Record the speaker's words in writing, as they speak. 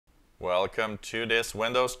Welcome to this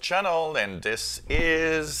Windows channel, and this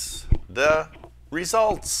is the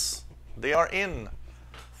results. They are in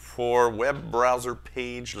for web browser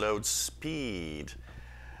page load speed.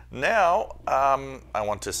 Now, I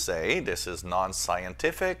want to say this is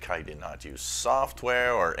non-scientific. I did not use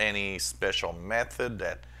software or any special method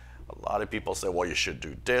that a lot of people say, well, you should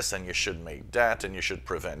do this and you should make that and you should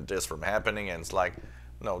prevent this from happening. And it's like,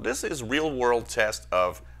 no, this is real world test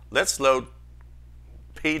of let's load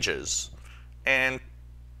pages and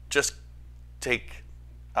just take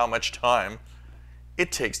how much time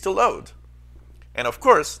it takes to load. And of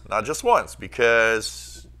course, not just once,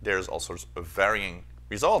 because there's all sorts of varying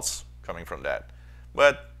results coming from that,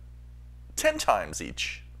 but 10 times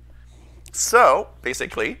each. So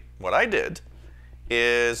basically what I did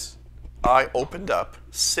is I opened up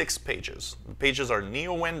 6 pages. The pages are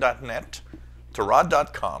neowin.net,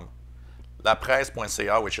 tarot.com,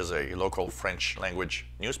 lapresse.ca, which is a local French language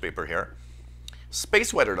newspaper here,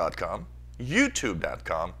 spaceweather.com,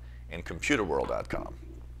 youtube.com, and computerworld.com.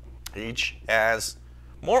 Each has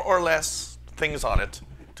more or less things on it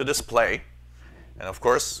to display. And of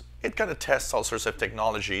course, it kind of tests all sorts of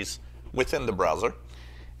technologies within the browser.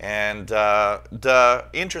 And the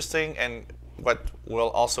interesting and what will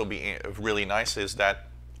also be really nice is that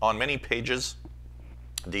on many pages,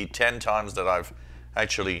 the 10 times that I've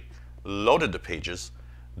actually loaded the pages,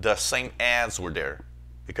 the same ads were there.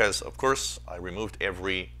 Because, of course, I removed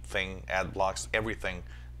everything, ad blocks, everything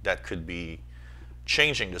that could be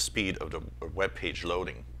changing the speed of the web page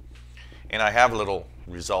loading. And I have a little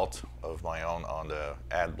result of my own on the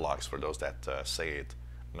ad blocks for those that say it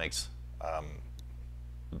makes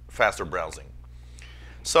faster browsing.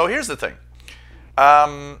 So here's the thing.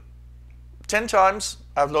 10 times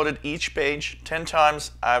I've loaded each page. 10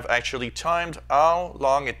 times I've actually timed how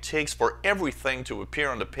long it takes for everything to appear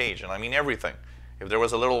on the page. And I mean everything. If there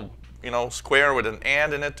was a little, square with an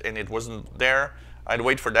ad in it and it wasn't there, I'd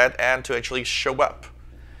wait for that ad to actually show up.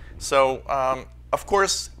 So, of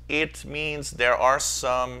course, it means there are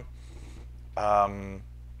some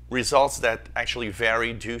results that actually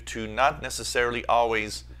vary due to not necessarily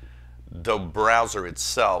always the browser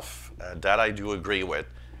itself. That I do agree with,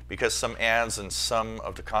 because some ads and some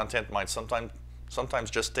of the content might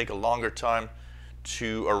sometimes just take a longer time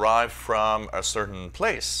to arrive from a certain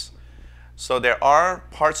place. So there are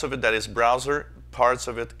parts of it that is browser, parts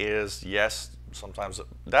of it is, yes, sometimes.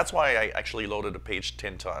 That's why I actually loaded a page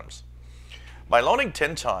 10 times. By loading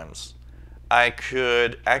 10 times, I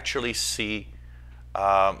could actually see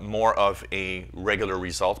more of a regular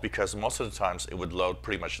result, because most of the times it would load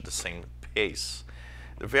pretty much at the same pace.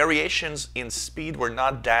 The variations in speed were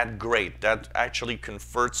not that great. That actually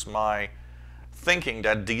converts my thinking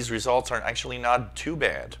that these results are actually not too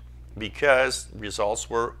bad, because results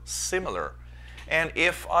were similar. And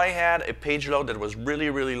if I had a page load that was really,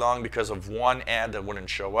 really long because of one ad that wouldn't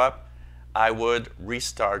show up, I would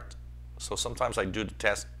restart. So sometimes I do the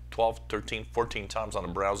test 12, 13, 14 times on the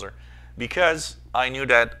browser, because I knew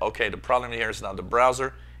that, okay, the problem here is not the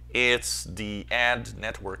browser, it's the ad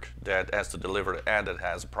network that has to deliver the ad that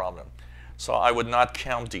has a problem. So I would not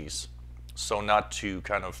count these, so not to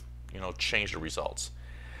kind of, change the results.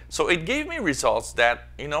 So it gave me results that,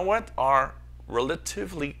 are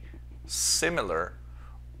relatively similar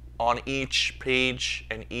on each page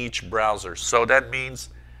and each browser. So that means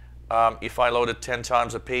if I loaded 10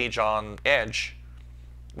 times a page on Edge,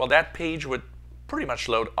 well, that page would pretty much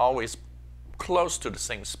load always close to the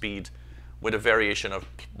same speed, with a variation of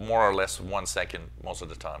more or less 1 second most of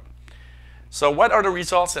the time. So what are the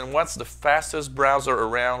results, and what's the fastest browser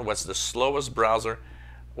around? What's the slowest browser?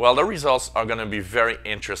 Well, the results are going to be very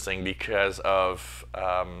interesting because of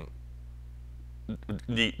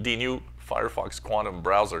the new Firefox Quantum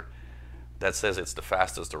browser that says it's the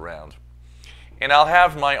fastest around. And I'll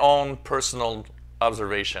have my own personal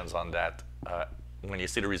observations on that. When you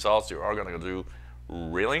see the results, you are going to do,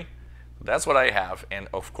 really? That's what I have, and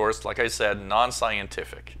of course, like I said,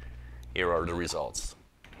 non-scientific. Here are the results.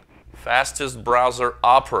 Fastest browser,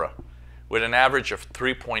 Opera, with an average of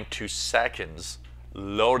 3.2 seconds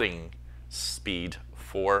loading speed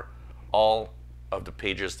for all of the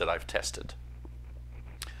pages that I've tested.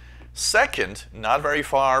 Second, not very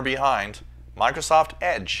far behind, Microsoft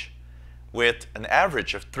Edge, with an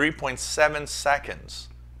average of 3.7 seconds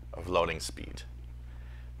of loading speed.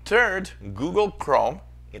 Third, Google Chrome.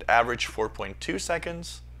 It averaged 4.2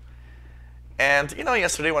 seconds. And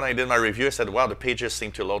yesterday when I did my review, I said, wow, the pages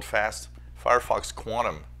seem to load fast. Firefox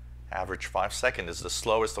Quantum, average 5 seconds, is the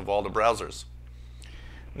slowest of all the browsers.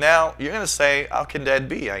 Now, you're going to say, how can that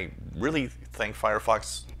be? I really think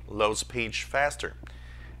Firefox loads page faster.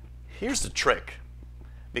 Here's the trick.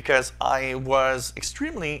 because I was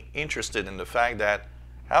extremely interested in the fact that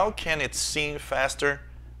how can it seem faster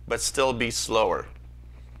but still be slower?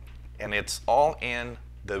 And it's all in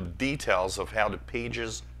the details of how the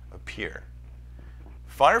pages appear.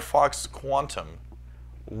 Firefox Quantum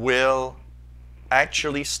will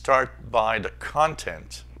actually start by the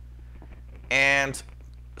content, and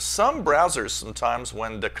some browsers sometimes,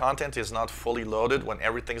 when the content is not fully loaded, when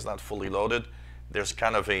everything's not fully loaded, there's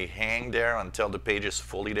kind of a hang there until the page is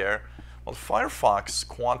fully there. Well, Firefox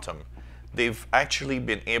Quantum, they've actually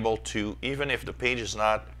been able to, even if the page is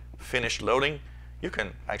not finished loading, you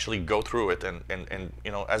can actually go through it and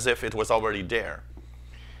as if it was already there.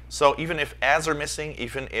 So even if ads are missing,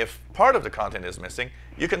 even if part of the content is missing,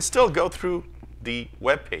 you can still go through the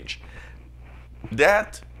web page.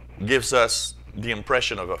 That gives us the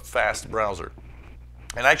impression of a fast browser.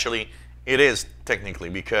 And actually, it is technically,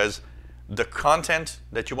 because the content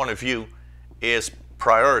that you want to view is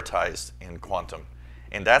prioritized in Quantum.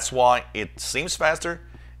 And that's why it seems faster.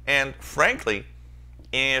 And frankly,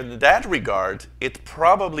 in that regard, it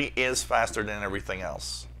probably is faster than everything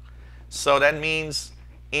else. So that means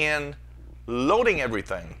in loading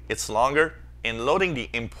everything, it's longer. In loading the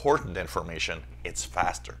important information, it's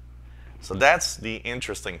faster. So that's the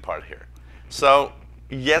interesting part here. So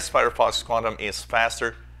yes, Firefox Quantum is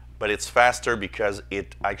faster, but it's faster because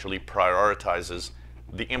it actually prioritizes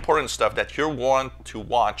the important stuff that you want to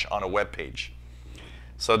watch on a web page.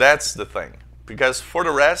 So that's the thing. Because for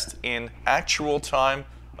the rest, in actual time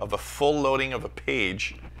of a full loading of a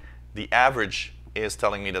page, the average is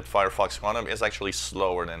telling me that Firefox Quantum is actually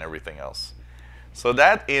slower than everything else. So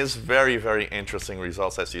that is very, very interesting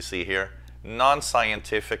results, as you see here.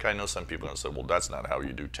 Non-scientific. I know some people are going to say, well, that's not how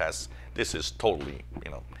you do tests. This is totally,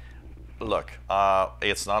 look,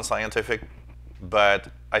 it's non-scientific,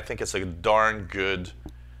 but I think it's a darn good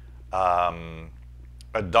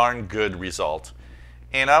result.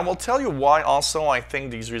 And I will tell you why also I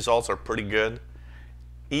think these results are pretty good.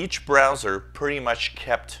 Each browser pretty much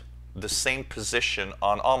kept the same position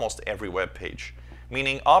on almost every web page.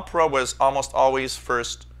 Meaning Opera was almost always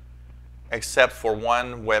first, except for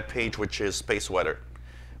one web page, which is Space Weather.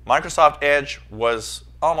 Microsoft Edge was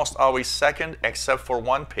almost always second, except for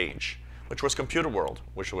one page, which was Computer World,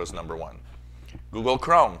 which was #1. Google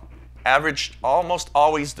Chrome averaged almost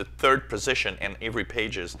always the third position in every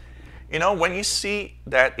pages. When you see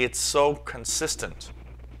that it's so consistent,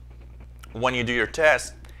 when you do your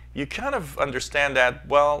test, you kind of understand that,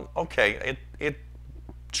 well, okay, it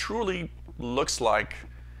truly looks like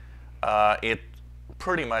it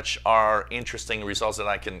pretty much are interesting results that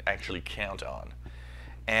I can actually count on.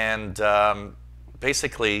 And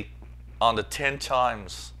basically, on the 10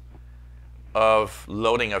 times of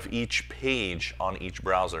loading of each page on each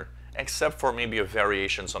browser, except for maybe a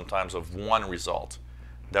variation sometimes of one result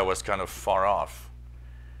that was kind of far off,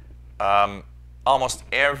 almost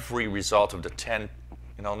every result of the 10,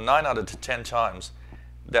 9 out of the 10 times,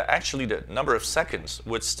 actually the number of seconds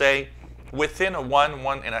would stay within a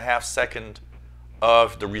 1.5 second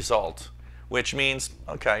of the result, which means,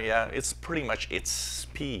 okay, yeah, it's pretty much its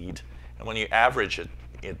speed. And when you average it,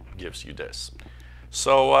 it gives you this.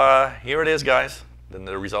 So here it is, guys,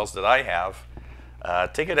 the results that I have.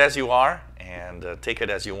 Take it as you are, and take it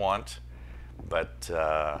as you want. But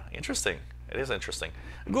interesting. It is interesting.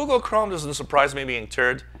 Google Chrome doesn't surprise me being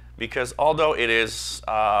third, because although it is,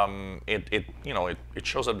 it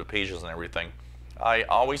shows up the pages and everything, I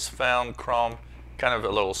always found Chrome kind of a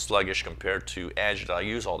little sluggish compared to Edge that I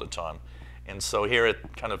use all the time. And so here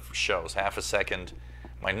it kind of shows half a second.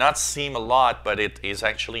 Might not seem a lot, but it is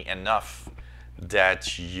actually enough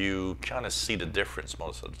that you kind of see the difference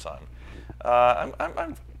most of the time.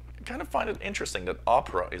 I kind of find it interesting that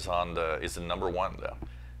Opera is the #1 though.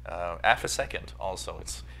 Half a second also.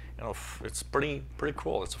 It's it's pretty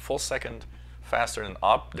cool. It's a full second faster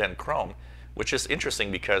than Chrome, which is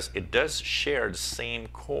interesting because it does share the same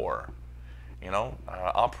core.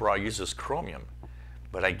 Opera uses Chromium,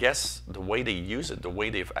 but I guess the way they use it, the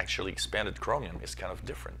way they've actually expanded Chromium is kind of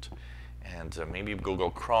different. And maybe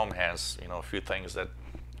Google Chrome has a few things that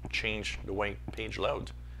change the way page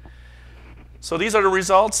load. So these are the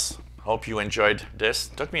results. Hope you enjoyed this.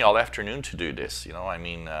 It took me all afternoon to do this.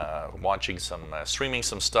 Watching streaming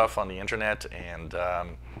some stuff on the internet, and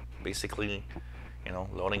basically,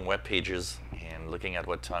 loading web pages and looking at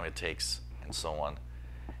what time it takes and so on.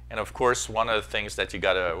 And of course, one of the things that you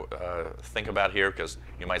got to think about here, because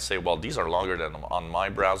you might say, well, these are longer than on my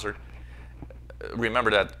browser.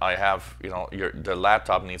 Remember that I have, the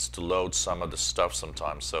laptop needs to load some of the stuff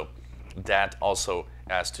sometimes. So that also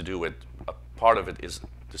has to do with, part of it is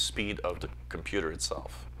the speed of the computer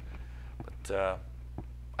itself. But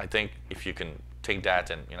I think if you can take that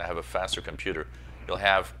and have a faster computer, you'll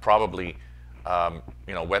have probably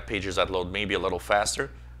web pages that load maybe a little faster,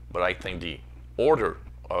 but I think the order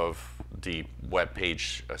of the web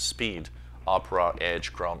page speed, Opera,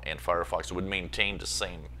 Edge, Chrome, and Firefox would maintain the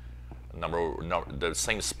same the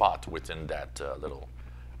same spot within that little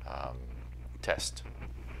test.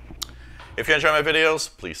 If you enjoy my videos,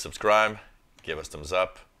 please subscribe, give us thumbs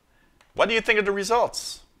up. What do you think of the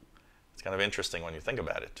results? It's kind of interesting when you think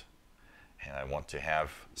about it. And I want to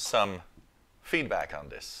have some feedback on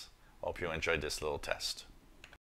this. Hope you enjoyed this little test.